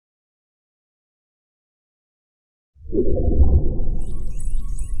Right,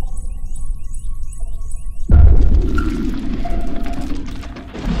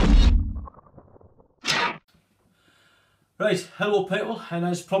 hello people, and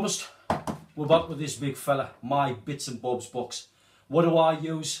as promised, we're back with this big fella, my bits and bobs box. What do I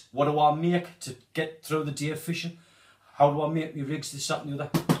use? What do I make to get through the day of fishing? How do I make my rigs, this, that and the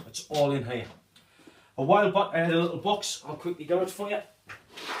other? It's all in here. A while back I had a little box, I'll quickly get it for you.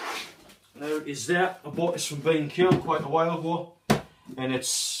 There it is there. I bought this from B&Q quite a while ago, and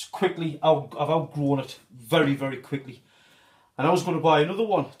it's quickly, I've outgrown it very, very quickly. And I was going to buy another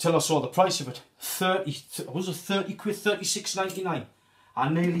one till I saw the price of it. 30 quid, 36.99. I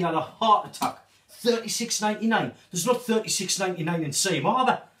nearly had a heart attack. 36.99. There's not 36.99 in same, are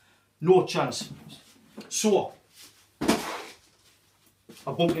there? No chance. So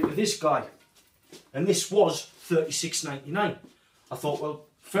I bumped into this guy, and this was 36.99. I thought, well,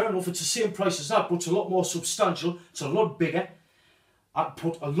 fair enough, it's the same price as that, but it's a lot more substantial, it's a lot bigger. I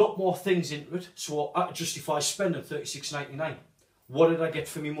put a lot more things into it, so I could justify spending 36.99. What did I get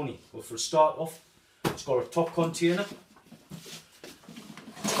for my money? Well, for a start off, it's got a top container,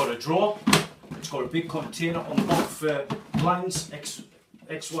 it's got a drawer, it's got a big container on the back for lines, X,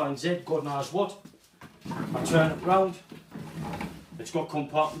 Y and Z, God knows what. I turn it round, it's got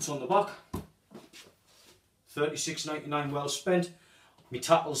compartments on the back. 36.99 well spent. My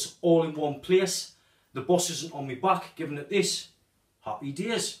tackle's all in one place. The boss isn't on my back, giving it this. Happy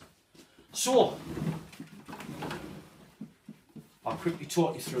days. So, I'll quickly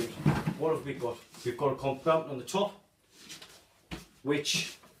talk you through it. What have we got? We've got a compartment on the top,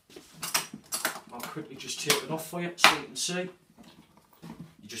 which I'll quickly just take it off for you so you can see.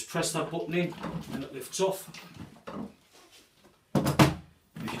 You just press that button in and it lifts off.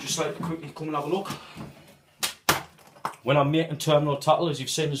 If you just like to quickly come and have a look. When I'm making terminal tackle, as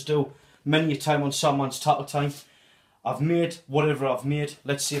you've seen us do many a time on Sandman's Tackle Time, I've made whatever I've made.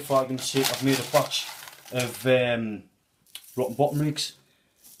 Let's see if I can see it. I've made a batch of rotten bottom rigs.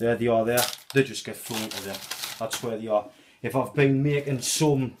 There they are there. They just get thrown into there. That's where they are. If I've been making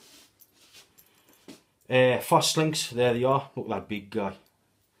some fast links, there they are. Look at that big guy.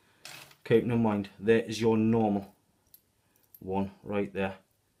 Keeping in mind, there is your normal one right there.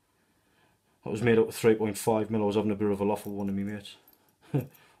 That was made up with 3.5mm. I was having a bit of a laugh with one of my mates.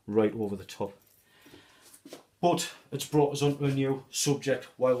 Right over the top. But it's brought us onto a new subject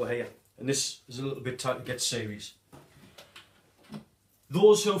while we're here. And this is a little bit time to get serious.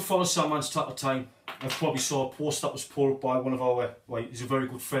 Those who follow Sandman's Tackle Time have probably saw a post that was put up by one of our, well, he's a very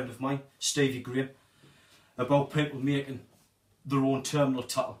good friend of mine, Stevie Graham, about people making their own terminal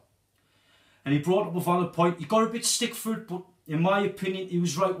tackle. And he brought up a valid point. He got a bit stick for it, but in my opinion, he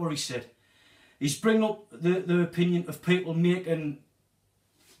was right where he said. He's bringing up the opinion of people making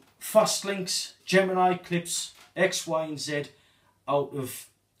fast links, Gemini clips, X, Y and Z out of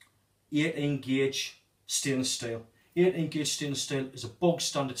 18 gauge stainless steel. 18 gauge stainless steel is a bog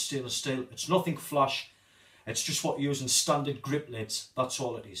standard stainless steel. It's nothing flash. It's just what you use in standard grip leads. That's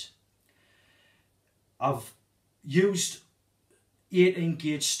all it is. I've used 18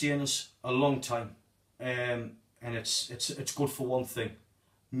 gauge stainless a long time, and it's good for one thing: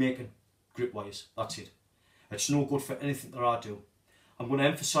 making grip wires. That's it. It's no good for anything that I do. I'm going to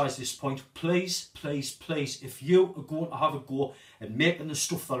emphasise this point. Please, please, please, if you are going to have a go at making the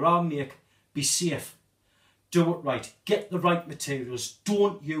stuff that I make, be safe. Do it right. Get the right materials.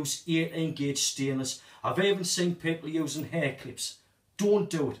 Don't use 18 gauge stainless. I've even seen people using hair clips. Don't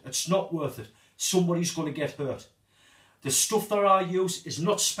do it. It's not worth it. Somebody's going to get hurt. The stuff that I use is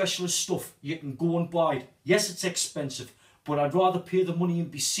not specialist stuff. You can go and buy it. Yes, it's expensive, but I'd rather pay the money and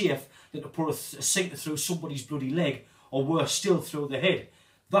be safe than to put a sinker through somebody's bloody leg, or worse still, through the head.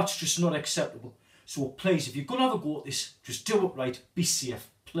 That's just not acceptable. So please, if you're going to have a go at this, just do it right. Be safe.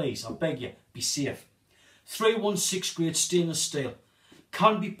 Please, I beg you, be safe. 316 grade stainless steel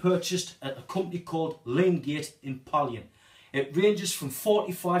can be purchased at a company called Lanegate in Pallion. It ranges from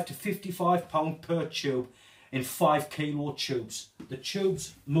 £45 to £55 per tube in 5 kilo tubes. The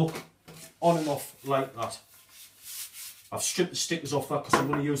tubes look on and off like that. I've stripped the stickers off that because I'm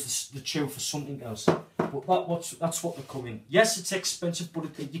going to use the tube for something else. But that's what they come in. Yes, it's expensive, but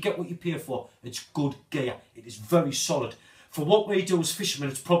you get what you pay for. It's good gear. It is very solid. For what we do as fishermen,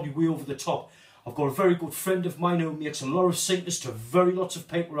 it's probably way over the top. I've got a very good friend of mine who makes a lot of sinkers to very lots of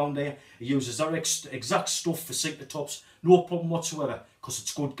people around there. He uses our exact stuff for sinker tops. No problem whatsoever, because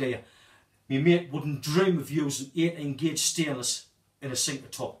it's good gear. My mate wouldn't dream of using 18 gauge stainless in a sinker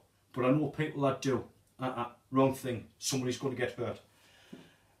top. But I know people that do. Wrong thing. Somebody's going to get hurt.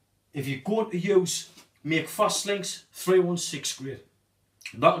 If you're going to make fast links, 316 grade.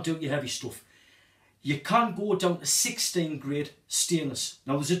 That'll do your heavy stuff. You can go down to 16 grade stainless.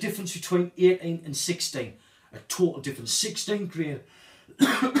 Now there's a difference between 18 and 16. A total difference. 16 grade,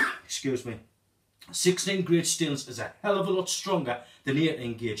 excuse me, 16 grade stainless is a hell of a lot stronger than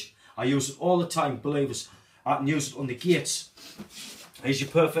 18 gauge. I use it all the time, believe us. I can use it on the gates. Here's your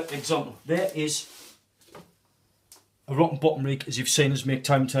perfect example. There is a rotten bottom rig, as you've seen us make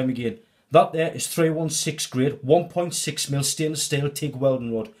time and time again. That there is 316 grade, 1.6mm stainless steel TIG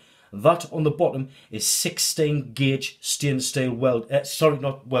welding rod. That on the bottom is 16 gauge stainless steel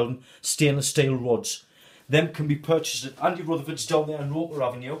stainless steel rods. Them can be purchased at Andy Rutherford's down there on Roper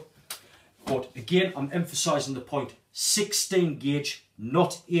Avenue. But again, I'm emphasising the point, 16 gauge,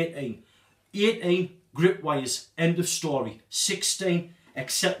 not 18. 18 grip wires, end of story. 16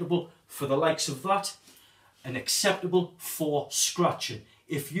 acceptable for the likes of that, and acceptable for scratching.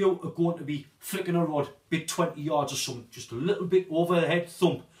 If you are going to be flicking a rod, bit 20 yards or something, just a little bit over the head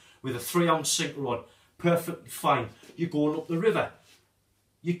thump with a 3-ounce sinker rod, perfectly fine. You're going up the river,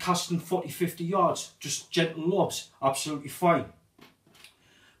 you're casting 40-50 yards, just gentle lobs, absolutely fine.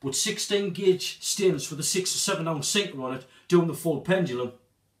 But 16 gauge stainless with a 6 or 7-ounce sinker on it, doing the full pendulum,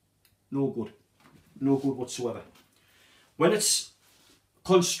 no good. No good whatsoever. When it's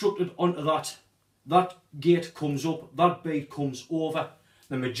constructed onto that, that gate comes up, that bead comes over,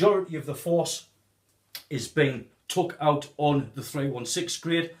 the majority of the force is being took out on the 316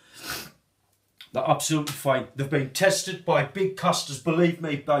 grade. They're absolutely fine. They've been tested by big casters, believe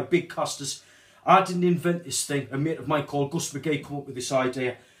me, by big casters. I didn't invent this thing. A mate of mine called Gus McGee came up with this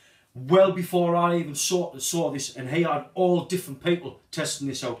idea well before I even saw this, and he had all different people testing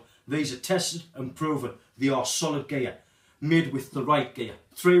this out. These are tested and proven. They are solid gear, made with the right gear.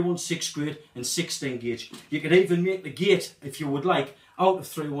 316 grade and 16 gauge. You could even make the gate, if you would like, out of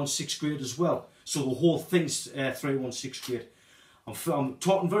 316 grade as well. So the whole thing's 316 grade. I'm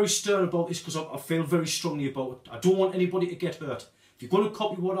talking very stern about this because I feel very strongly about it. I don't want anybody to get hurt. If you're going to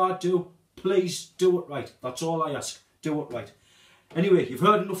copy what I do, please do it right. That's all I ask. Do it right. Anyway, you've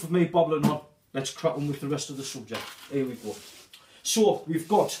heard enough of me babbling on. Let's crack on with the rest of the subject. Here we go. So, we've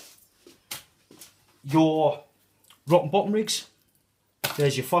got your rotten bottom rigs.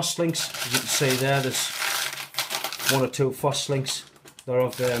 There's your fast links. As you can see there, there's 1 or 2 fast links that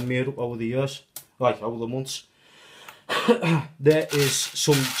I've made up over the years, like over the months. There is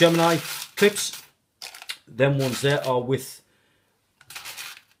some Gemini clips. Them ones there are with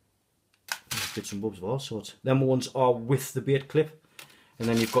bits and bobs of all sorts. Them ones are with the bait clip. And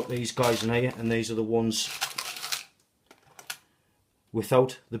then you've got these guys in here, and these are the ones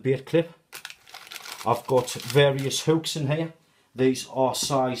without the bait clip. I've got various hooks in here. These are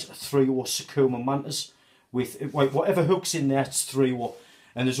size 3/0 Sakuma mantas with whatever hooks in there. It's 3/0,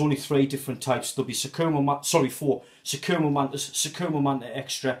 and there's only 3 different types. There'll be 4 Sakuma mantas, Sakuma manta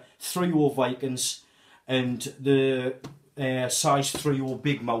extra, 3/0 Vikings, and the size 3/0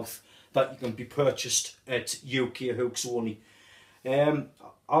 big mouth that you can be purchased at UK Hooks only.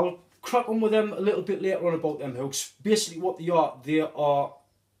 I'll crack on with them a little bit later on about them hooks. Basically what they are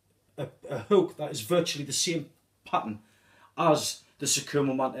a hook that is virtually the same pattern as the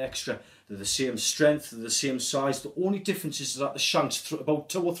Sakuma Manta Extra. They're the same strength, they're the same size. The only difference is that the shank's about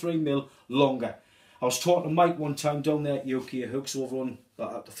 2 or 3 mil longer. I was talking to Mike one time down there at UK Hooks over on,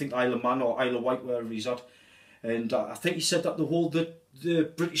 I think Isle of Man or Isle of Wight, wherever he's at. And I think he said that they hold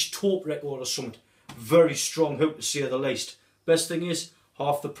the British taupe record or something. Very strong hook to say the least. Best thing is,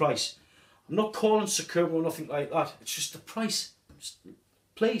 half the price. I'm not calling Sakuma or nothing like that. It's just the price. Just,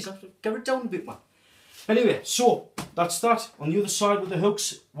 please, get it down a bit, man. Anyway, so that's that. On the other side with the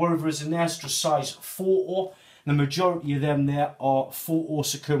hooks, wherever is in there, it's just size 4/0. The majority of them there are 4/0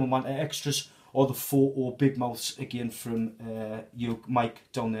 Sakuma Manta Extras or the 4/0 big mouths, again from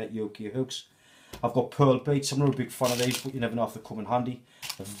Mike down there at UK Hooks. I've got pearl beads. I'm not a big fan of these, but you never know if they come in handy.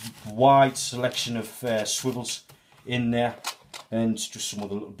 A wide selection of swivels in there, and just some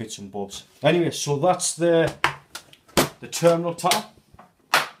other little bits and bobs. Anyway, so that's the terminal tab.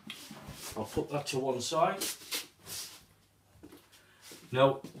 I'll put that to one side.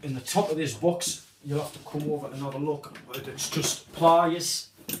 Now, in the top of this box, you'll have to come over and have a look. It's just pliers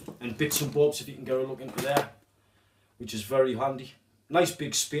and bits and bobs, if you can get a look into there, which is very handy. Nice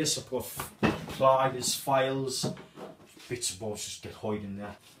big space. I've got pliers, files, bits and bobs just get hide in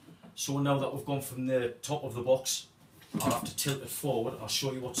there. So now that we've gone from the top of the box, I'll have to tilt it forward. I'll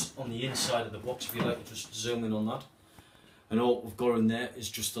show you what's on the inside of the box if you like to just zoom in on that. And all we've got in there is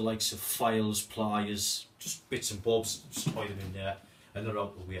just the likes of files, pliers, just bits and bobs, just hide them in there and they're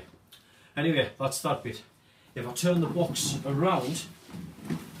out the way. Anyway, that's that bit. If I turn the box around,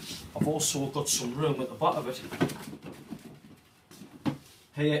 I've also got some room at the back of it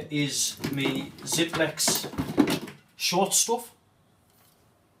Here is me Ziplex short stuff.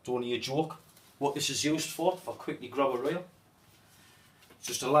 It's only a joke. What this is used for, if I quickly grab a reel, it's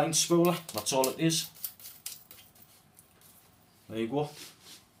just a line spooler, that's all it is. There you go.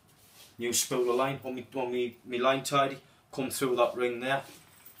 New spooler line on me line tidy, come through that ring there.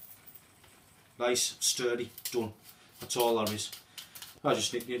 Nice, sturdy, done. That's all there is. I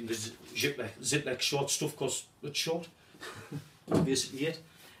just need the Ziplex short stuff because it's short. Basically it.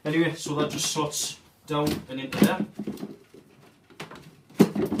 Anyway, so that just slots down and into there.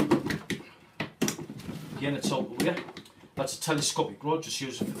 Again, it's out the way. That's a telescopic rod, just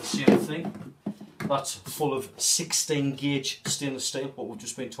use it for the same thing. That's full of 16 gauge stainless steel, what we've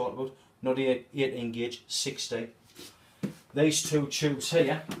just been talking about. Not 18 gauge, 16. These two tubes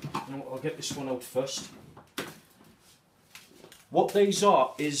here, I'll get this one out first. What these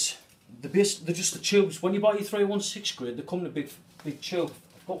are is they're just the tubes. When you buy your 316 grade, they come in a big tube.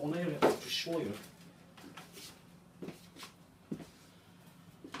 I've got one here, I'll just show you.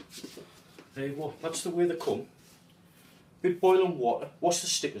 There you go, that's the way they come. Bit boiling water, wash the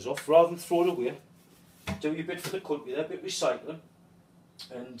stickers off, rather than throw it away. Do your bit for the country there, bit recycling.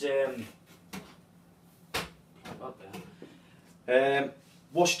 And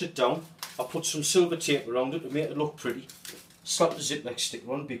washed it down. I put some silver tape around it to make it look pretty. Slapped the Ziplex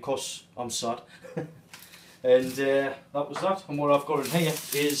sticker on because I'm sad. And that was that. And what I've got in here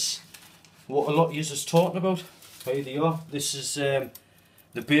is what a lot of you is talking about. Here they are. This is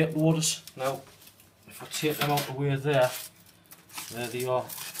the bait loaders. Now, if I take them out the way there they are.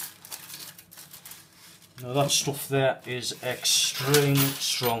 Now that stuff there is extremely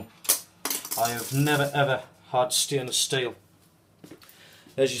strong. I have never ever had stainless steel.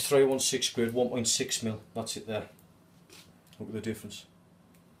 There's your 316 grade 1.6mm, that's it there. Look at the difference.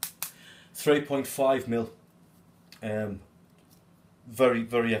 3.5mm, very,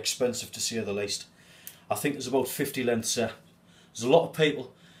 very expensive to say the least. I think there's about 50 lengths there. There's a lot of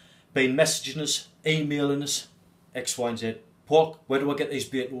people been messaging us, emailing us, X, Y and Z. Paul, where do I get these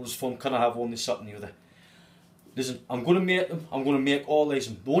bait loaders from? Can I have one, this, that and the other? Listen, I'm going to make them, I'm going to make all these.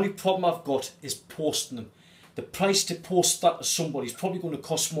 The only problem I've got is posting them. The price to post that to somebody is probably going to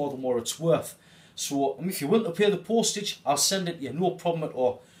cost more than what it's worth. So, if you're willing to pay the postage, I'll send it to you, no problem at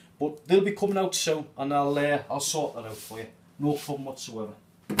all. But they'll be coming out soon and I'll sort that out for you. No problem whatsoever.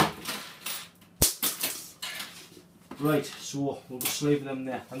 Right, so we'll just leave them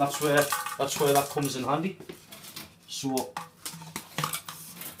there. And that's where that comes in handy. So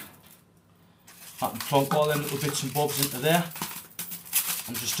I can plonk all them little bits and bobs into there.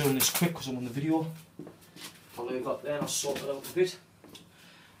 I'm just doing this quick because I'm on the video. I'll leave that there, I'll sort it out a bit.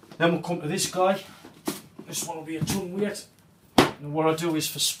 Then we'll come to this guy. This one will be a ton weight. And what I do is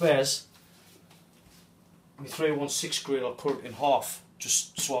for spares, my 316 grade I'll cut it in half,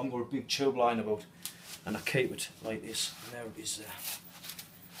 just so I haven't got a big tube line about. And I keep it like this. And there it is there.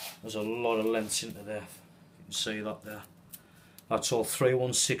 There's a lot of lengths into there. You can see that there. That's all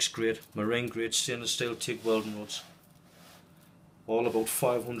 316 grade, marine grade stainless steel TIG welding rods. All about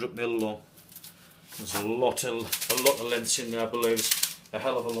 500mm long. There's a lot of lengths in there, I believe. It's a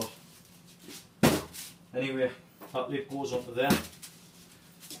hell of a lot. Anyway, that lid goes onto there.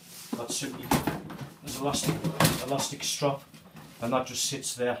 That's simply there's elastic strap, and that just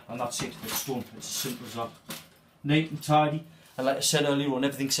sits there, and that's it. It's done. It's as simple as that. Neat and tidy, and like I said earlier on,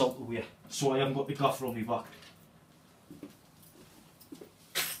 everything's out the way, so I haven't got the gaffer on my back.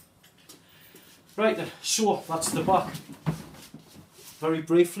 Right then, so that's the back. Very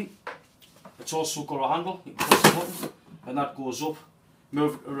briefly, it's also got a handle. You can press the button, and that goes up.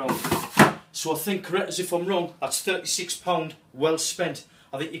 Move it around. So I think, correct as if I'm wrong, that's £36 well spent.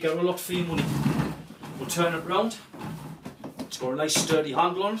 I think you get a lot for your money. We'll turn it round. It's got a nice sturdy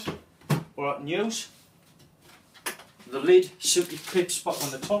handle on it. What I can use. The lid simply clips back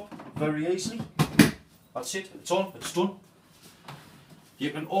on the top very easily. That's it, it's on, it's done.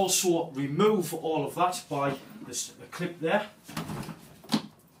 You can also remove all of that by this clip there.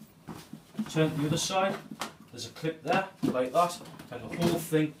 Turn to the other side, there's a clip there, like that, and the whole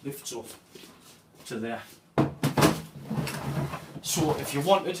thing lifts up to there. So if you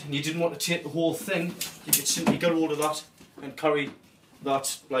wanted, and you didn't want to take the whole thing, you could simply get hold of that and carry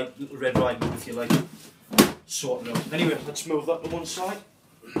that like little Red Riding Hood if you like. Sort it out. Anyway, let's move that to one side.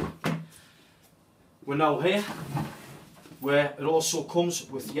 We're now here, where it also comes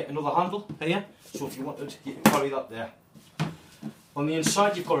with yet another handle here, so if you wanted, you can carry that there. On the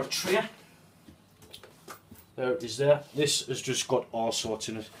inside you've got a tray. There it is there. This has just got all sorts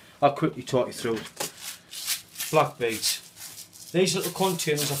in it. I'll quickly talk you through it. Black beads, These little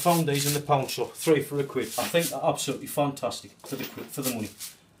containers, I found these in the pound shop, 3 for £1. I think they're absolutely fantastic for the money.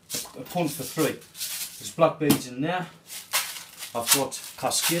 A £1 for 3. There's black beads in there. I've got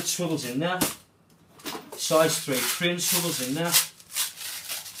cascade swivels in there. Size 3 crane swivels in there.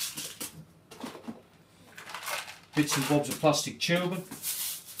 Bits and bobs of plastic tubing.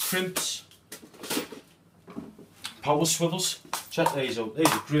 Crimps. Power swivels. Check these out. These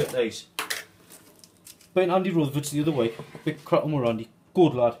are great, these. Been Andy Rutherford's the other week. Big crack on Andy.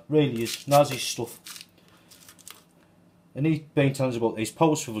 Good lad, really is. Nazi stuff. And he's been telling us about these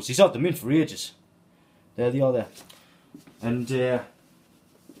power swivels. He's had them in for ages. There they are there. And I'll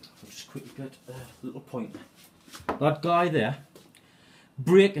just quickly get a little pointer. That guy there,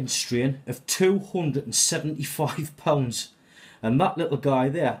 breaking strain of £275. And that little guy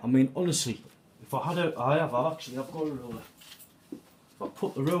there, I mean honestly, if I had I've got a ruler. If I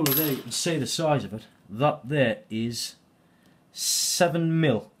put the ruler there, you can see the size of it. That there is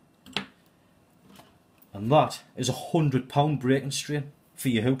 7mm. And that is £100 breaking strain for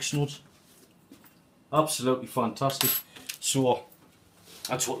your hook snuds. Absolutely fantastic. So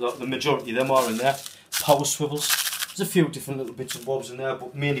that's what the majority of them are in there. Power swivels. There's a few different little bits and bobs in there,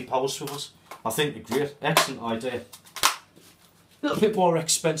 but mainly power swivels. I think they're great. Excellent idea. A little bit more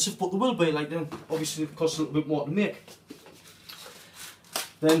expensive, but they will be like them. Obviously it costs a little bit more to make.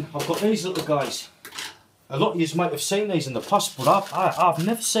 Then I've got these little guys. A lot of you might have seen these in the past, but I've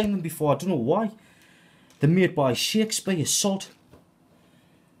never seen them before. I don't know why. They're made by Shakespeare Sod.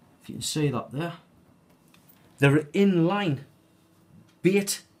 If you can see that there. They're an inline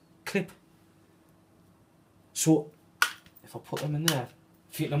bait clip. So if I put them in there,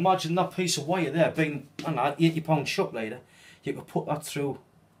 if you can imagine that piece of wire there being an £80 shop later, you could put that through.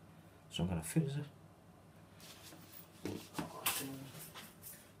 So I'm going to fit, is it?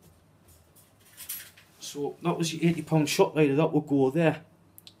 So that was your £80 shot later, that would go there,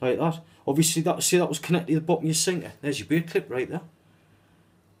 like that. Obviously that was connected to the bottom of your sinker. There's your bait clip right there.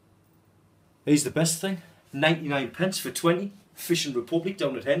 Here's the best thing, 99p for 20, Fishing Republic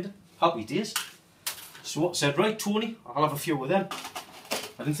down at Hendon. Happy days. So I said, right Tony, I'll have a few of them.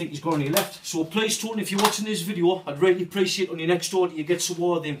 I didn't think he's got any left. So please Tony, if you're watching this video, I'd really appreciate on your next order you get some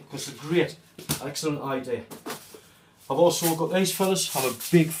more of them, because they're great. Excellent idea. I've also got these fellas, I'm a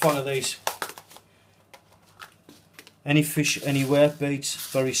big fan of these. Any fish anywhere, baits,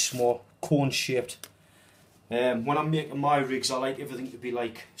 very small, cone shaped. When I'm making my rigs, I like everything to be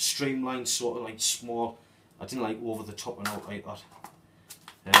like streamlined, sort of like small. I didn't like over the top and out like that.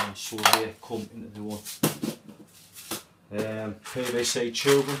 So they come into the one. PVC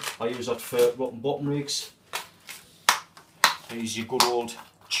tubing, I use that for rotten bottom rigs. These are your good old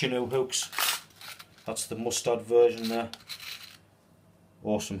chino hooks. That's the mustard version there.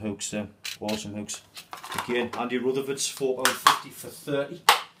 Awesome hooks there, awesome hooks. Again, Andy Rutherford's £4.50 for 30.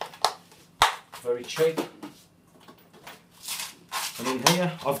 Very cheap. And in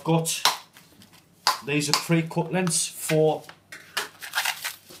here I've got, these are pre-cut lengths for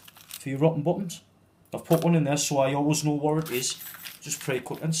your rotten bottoms. I've put one in there so I always know what it is. Just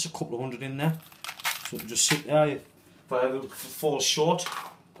pre-cut lengths, a couple of hundred in there. So it can just sit there. If I ever fall short,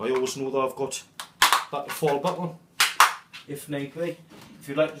 I always know that I've got that to fall back on, if need be. If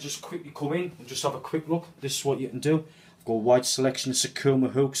you'd like to just quickly come in and just have a quick look, this is what you can do. I've got a wide selection of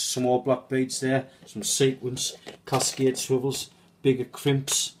Sakuma hooks, some more black beads there, some sequins, cascade swivels, bigger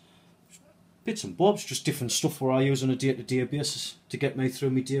crimps, bits and bobs, just different stuff where I use on a day-to-day basis to get me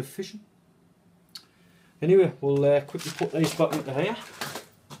through my day of fishing. Anyway, we'll quickly put these back into here.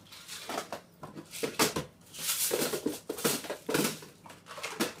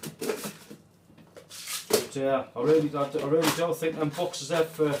 I really do think them boxes there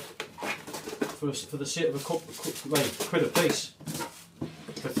for the sake of a couple quid a piece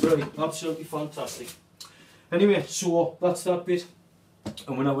for 3, absolutely fantastic. Anyway, so that's that bit,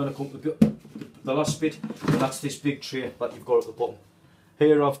 and when I come to the last bit, and that's this big tray that you've got at the bottom.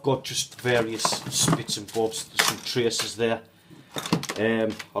 Here I've got just various bits and bobs, there's some traces there.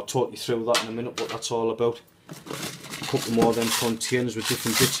 I'll talk you through that in a minute, what that's all about. A couple more of them containers with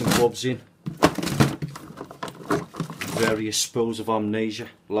different bits and bobs in. Various spools of amnesia,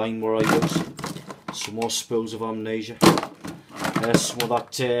 line where I use. Some more spools of amnesia. Some of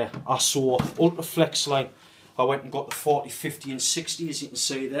that ASO Ultra Flex line. I went and got the 40, 50 and 60 as you can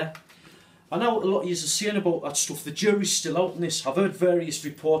see there. I know a lot of you are saying about that stuff, the jury's still out on this. I've heard various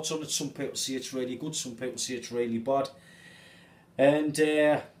reports on it, some people say it's really good, some people say it's really bad. And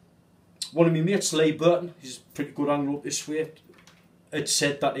one of my mates, Lee Burton, he's a pretty good angler up this way, had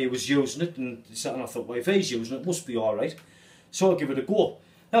said that he was using it, and I thought, well, if he's using it, it must be alright. So I'll give it a go.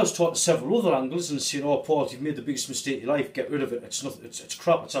 I was talking to several other anglers and saying, oh Paul, you've made the biggest mistake of your life, get rid of it, it's nothing, it's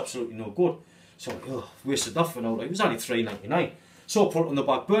crap, it's absolutely no good. So I'm like, oh, wasted that for now, like, it was only $3.99. So I put it on the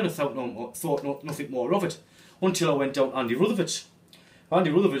back burner, thought nothing more of it, until I went down Andy Rutherford's. Andy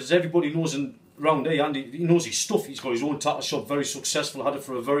Rutherford's, everybody knows around here, Andy, he knows his stuff, he's got his own tackle shop, very successful, had it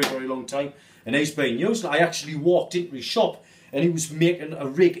for a very, very long time, and he's been using it. I actually walked into his shop and he was making a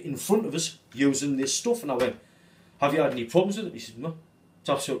rig in front of us using this stuff, and I went, have you had any problems with it? He said, no. It's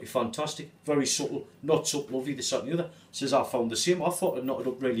absolutely fantastic, very subtle, knots up lovely, this, that and the other. Says I found the same, I thought it knotted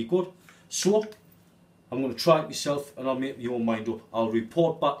up really good. So, I'm going to try it myself and I'll make my own mind up. I'll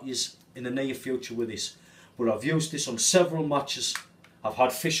report back to you in the near future with this. But I've used this on several matches, I've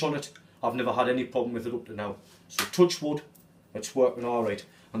had fish on it, I've never had any problem with it up to now. So touch wood, it's working alright.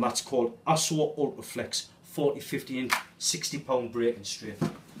 And that's called Asso Ultraflex, 40-50 inch, 60 pound breaking strain.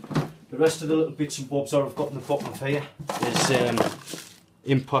 The rest of the little bits and bobs that I've got in the bottom of here is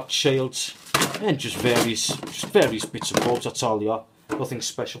impact shields and just various bits and bobs, that's all they are, nothing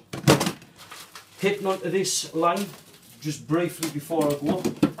special. Hitting onto this line just briefly before I go.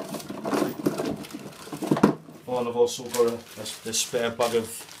 Oh, and I've also got a spare bag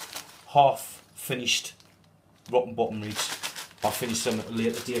of half finished rotten bottom rigs. I'll finish them at a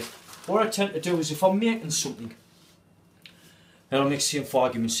later date. What I tend to do is if I'm making something, and I'll make say for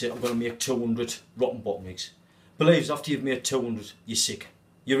argument's sake I'm going to make 200 rotten bottom rigs. Believe after you've made 200, you're sick.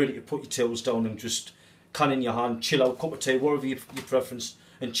 You're ready to put your tools down and just can in your hand, chill out, cup of tea, whatever your preference,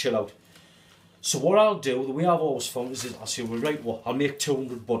 and chill out. So what I'll do, the way I've always found is I'll say, well, right, well, I'll make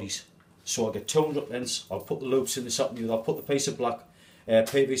 200 bodies. So I'll get 200 lengths, I'll put the loops in this up and the other, I'll put the piece of black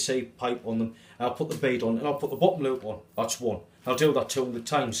PVC pipe on them, and I'll put the bead on, and I'll put the bottom loop on. That's one. I'll do that 200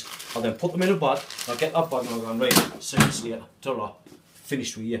 times. I'll then put them in a bag, I'll get that bag and I'll go, right, 6 days later, ta-ra,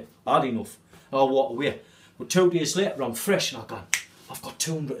 finished with you, had enough. I'll walk away. But 2 days later I'm fresh and I've gone, I've got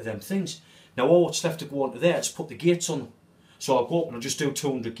 200 of them things. Now all what's left to go onto there is put the gates on them. So I'll go up and I'll just do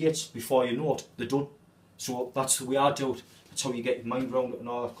 200 gates, before you know it, they're done. So that's the way I do it. That's how you get your mind around it and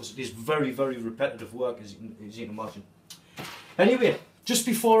all that, because it is very, very repetitive work, as you can imagine. Anyway, just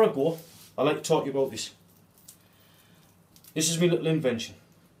before I go, I'd like to talk to you about this. This is my little invention,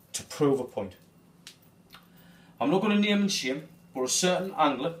 to prove a point. I'm not going to name and shame, but a certain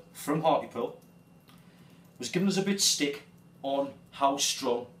angler from Hartlepool was giving us a bit stick on how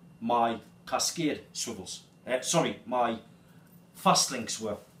strong my cascade swivels, my fast links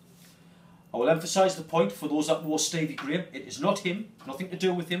were. I will emphasise the point for those that know Stevie Graham. It is not him, nothing to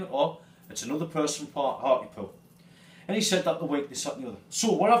do with him at all. It's another person from Hartlepool. And he said that the weight, this, that and the other.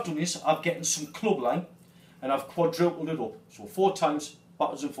 So what I've done is I've getting some club line and I've quadrupled it up. So 4 times,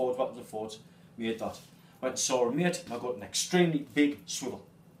 backwards and forwards, made that. Went and saw a mate and I got an extremely big swivel.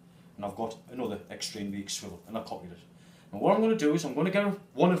 And I've got another extremely big swivel and I copied it. And what I'm going to do is I'm going to get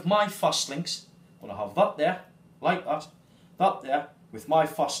one of my fast links. I'm going to have that there, like that there, with my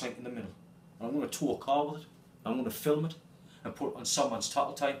fast link in the middle. And I'm going to tow a car with it. I'm going to film it and put it on Sandman's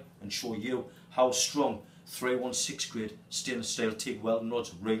tackle time and show you how strong 316 grade stainless steel TIG welding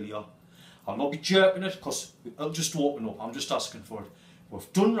rods really are. I'll not be jerking it because it'll just open up. I'm just asking for it. But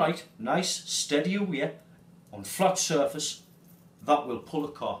if done right, nice, steady away, on flat surface, that will pull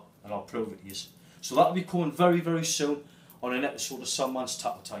a car, and I'll prove it is. So that'll be coming very, very soon on an episode of Sandman's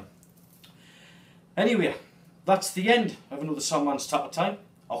Tackle Time. Anyway, that's the end of another Sandman's Tackle Time.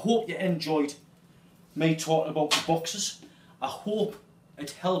 I hope you enjoyed me talking about the boxes. I hope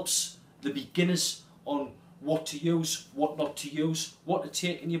it helps the beginners on what to use, what not to use, what to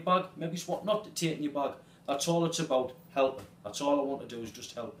take in your bag, maybe it's what not to take in your bag. That's all it's about, helping. That's all I want to do is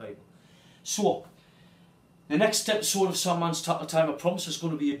just help people. So, the next episode of Sandman's Tackle Time, I promise, is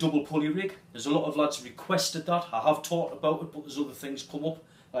going to be a double pulley rig. There's a lot of lads requested that. I have talked about it, but there's other things come up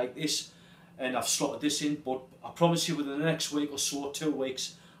like this, and I've slotted this in. But I promise you, within the next week or so, 2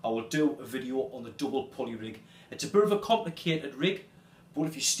 weeks, I will do a video on the double pulley rig. It's a bit of a complicated rig, but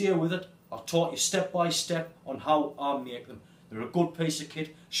if you stay with it, I'll talk you step by step on how I make them. They're a good piece of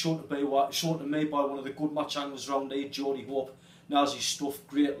kit, shown to me by one of the good match anglers around here, Jody Hope. Nazi stuff,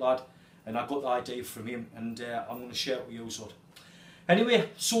 great lad, and I got the idea from him, and I'm going to share it with you. So. Anyway,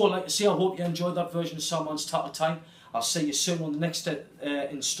 so like I say, I hope you enjoyed that version of Sandman's Tackle Time. I'll see you soon on the next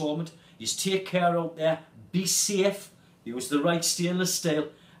instalment. You take care out there, be safe, use the right stainless steel,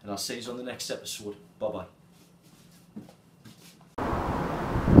 and I'll see you on the next episode. Bye bye.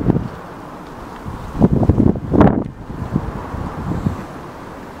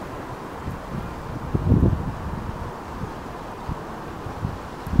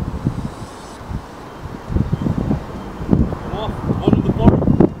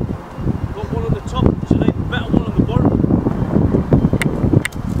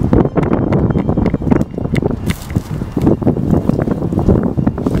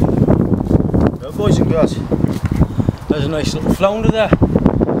 nice little flounder there.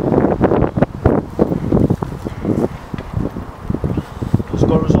 He's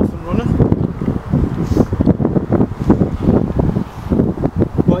got us off and running.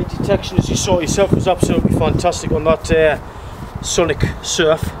 Bite detection, as you saw yourself, was absolutely fantastic on that Sonic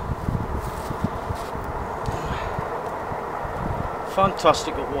Surf.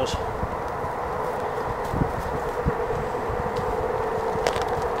 Fantastic it was.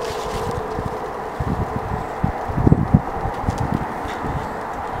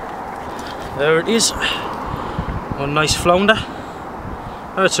 There it is, one nice flounder.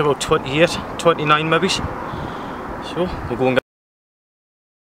 That's about 28, 29 maybe. So we'll go and get